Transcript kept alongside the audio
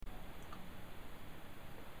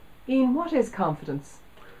Ian, what is confidence?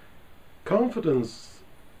 Confidence,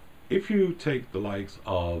 if you take the likes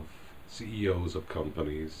of CEOs of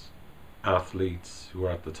companies, athletes who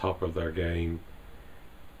are at the top of their game,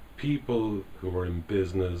 people who are in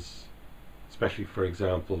business, especially, for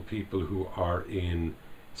example, people who are in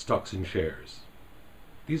stocks and shares,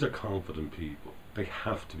 these are confident people. They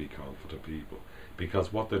have to be confident people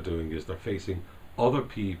because what they're doing is they're facing other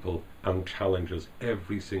people and challenges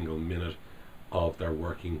every single minute of their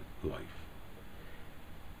working life.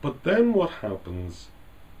 But then what happens,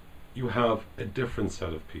 you have a different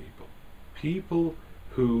set of people. People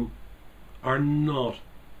who are not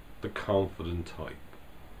the confident type.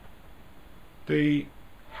 They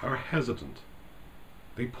are hesitant.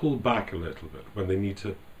 They pull back a little bit when they need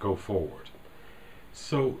to go forward.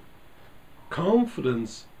 So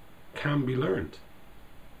confidence can be learned.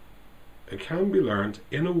 It can be learned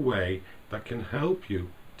in a way that can help you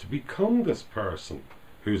to become this person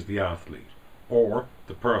who's the athlete or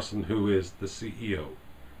the person who is the CEO.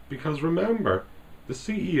 Because remember, the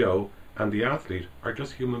CEO and the athlete are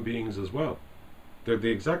just human beings as well. They're the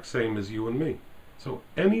exact same as you and me. So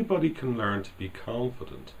anybody can learn to be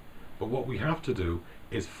confident, but what we have to do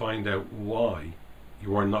is find out why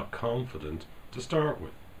you are not confident to start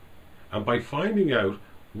with. And by finding out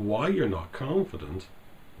why you're not confident,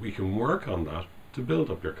 we can work on that to build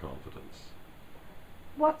up your confidence.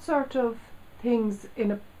 What sort of things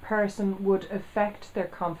in a person would affect their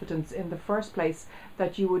confidence in the first place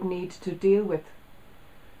that you would need to deal with?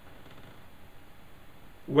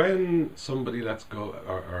 When somebody lets go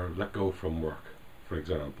or let go from work, for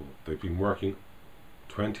example, they've been working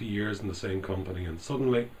 20 years in the same company and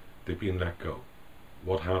suddenly they've been let go.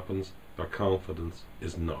 What happens? Their confidence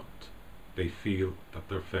is knocked. They feel that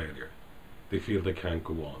they're failure. They feel they can't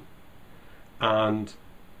go on. And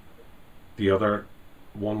the other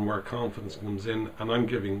one where confidence comes in, and I'm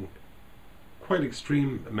giving quite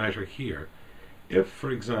extreme measure here, if,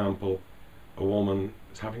 for example, a woman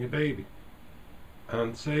is having a baby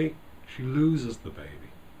and say she loses the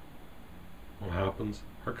baby, what happens?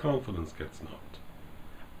 Her confidence gets knocked,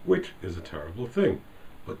 which is a terrible thing,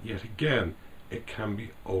 but yet again it can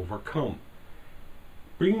be overcome.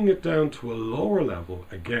 Bringing it down to a lower level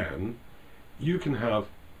again, you can have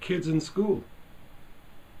kids in school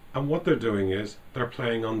and what they're doing is they're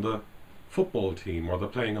playing on the football team or they're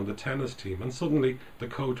playing on the tennis team and suddenly the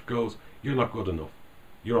coach goes, you're not good enough,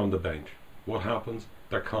 you're on the bench. What happens?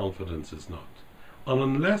 Their confidence is knocked. And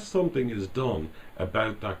unless something is done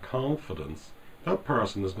about that confidence, that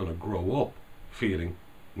person is going to grow up feeling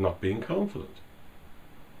not being confident.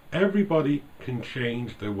 Everybody can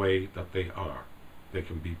change the way that they are. They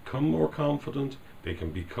can become more confident, they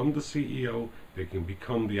can become the CEO, they can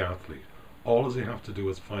become the athlete. All they have to do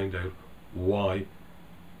is find out why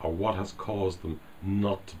or what has caused them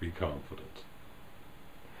not to be confident.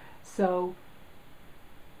 So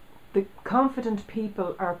the confident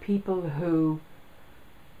people are people who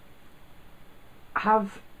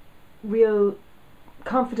have real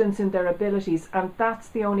confidence in their abilities, and that's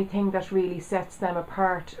the only thing that really sets them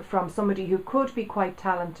apart from somebody who could be quite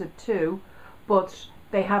talented too, but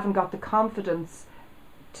they haven't got the confidence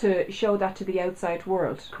to show that to the outside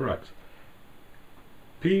world. Correct.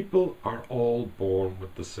 People are all born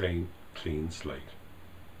with the same clean slate.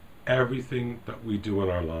 Everything that we do in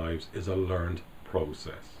our lives is a learned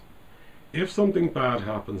process. If something bad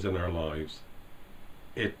happens in our lives,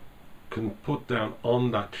 it can put down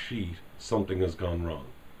on that sheet something has gone wrong.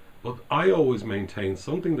 But I always maintain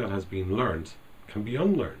something that has been learned can be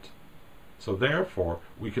unlearned. So therefore,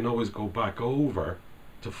 we can always go back over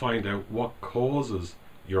to find out what causes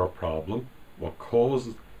your problem, what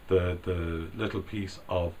causes the little piece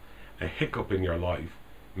of a hiccup in your life,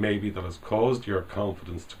 maybe that has caused your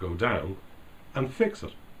confidence to go down, and fix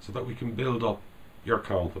it so that we can build up your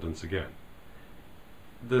confidence again.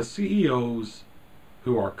 The CEOs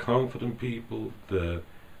who are confident people, the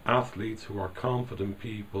athletes who are confident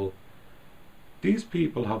people, these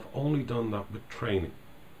people have only done that with training.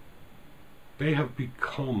 They have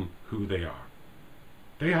become who they are.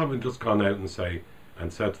 They haven't just gone out and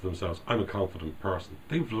said to themselves, I'm a confident person.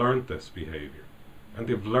 They've learned this behavior and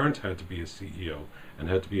they've learned how to be a CEO and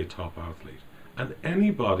how to be a top athlete. And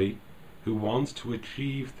anybody who wants to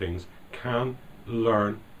achieve things can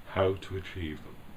learn how to achieve them.